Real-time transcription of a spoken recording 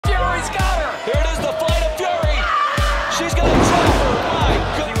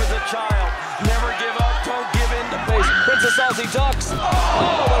Aussie ducks. Oh,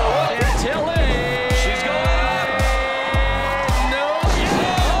 what a run. Chantilly. She's going up. No.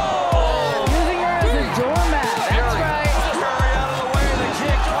 Oh. Using her as a doormat. That's right. Fury out of the way. The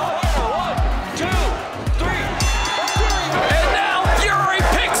kick. Oh, 1, 2, 3. And now Fury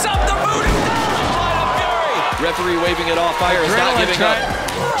picks up the voodoo doll. Fury. Referee waving it off. Fire is not giving up.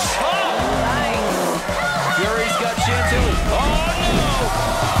 Fury's got Chantilly. Oh, no.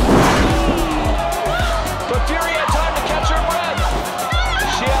 But Fury had time to catch her breath.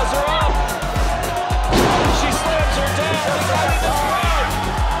 She has her up. She slams her down. Inside the crowd.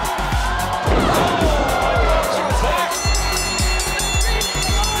 She's back.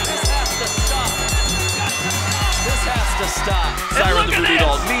 This has to stop. This has to stop. Siren the Voodoo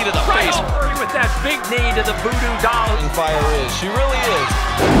Doll, knee to the face. Over with that big knee to the voodoo doll. Fire is. She really is.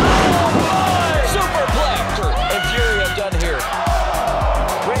 Superplex. And Fury have done here.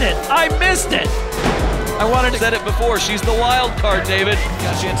 I missed it. I wanted to Said it before. She's the wild card, David.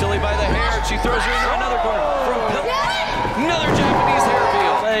 Got Chantilly by the hair. She throws her into another corner. Another Japanese hair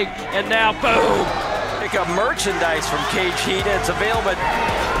peel. leg, and now boom. Pick up merchandise from Cage Heat. It's available.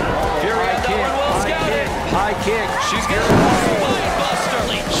 Fury High had that kick, one well high scouted. kick, high kick. She's getting Spine Buster.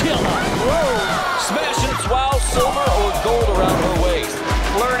 Chilla. Smashing wow, silver or gold around her waist.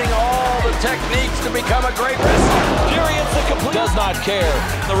 Learning all the techniques to become a great wrestler. Fury hits the complete. Does not care.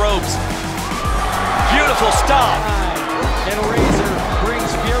 The ropes. Beautiful stop. And Razor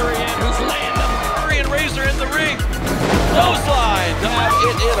brings Fury in, who's landing. Fury and Razor in the ring. Clothesline. Have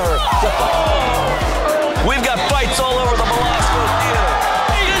it in her. We've got fights all over the Velasco Theater.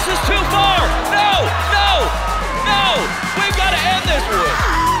 This is too far. No, no, no. We've got to end this one.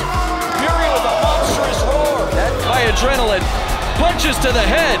 Fury with a monstrous roar. By adrenaline. Punches to the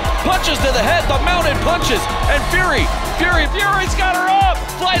head. Punches to the head. The mounted punches. And Fury's got her up.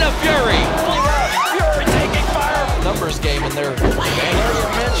 Flight of Fury. Fury taking fire. Numbers game in there. You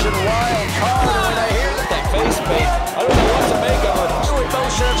mentioned wild card. When I hear that face paint, I don't know what to make of it. Fury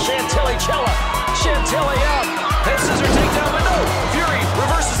motion of Chantilly Chella. Chantilly up. And scissor takedown, but no. Fury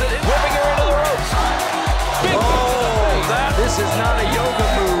reverses it, whipping her into the ropes. Big this is not a yoga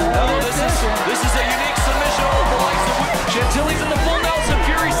move. No, this is a unique submission over the likes of Chantilly's in the full Nelson.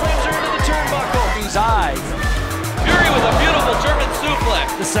 Fury slams her into the turnbuckle. His eyes. Fury with a beautiful German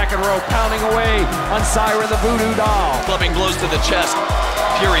suplex. The second row pounding away on Siren the Voodoo Doll. Clubbing blows to the chest.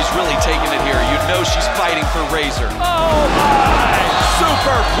 Fury's really taking it here. You know she's fighting for Razor. Oh my!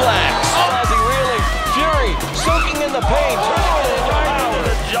 Superplex. Aussie reeling. Fury soaking in the pain. Turning it into power.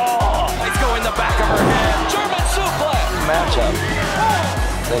 The jaw. Let's go in the back of her head. German suplex. Matchup.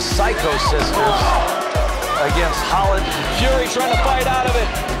 The Psycho Sisters against Holland. Fury trying to fight out of it.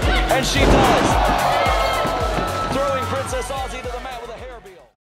 And she does. Throwing Princess Aussie to the mat.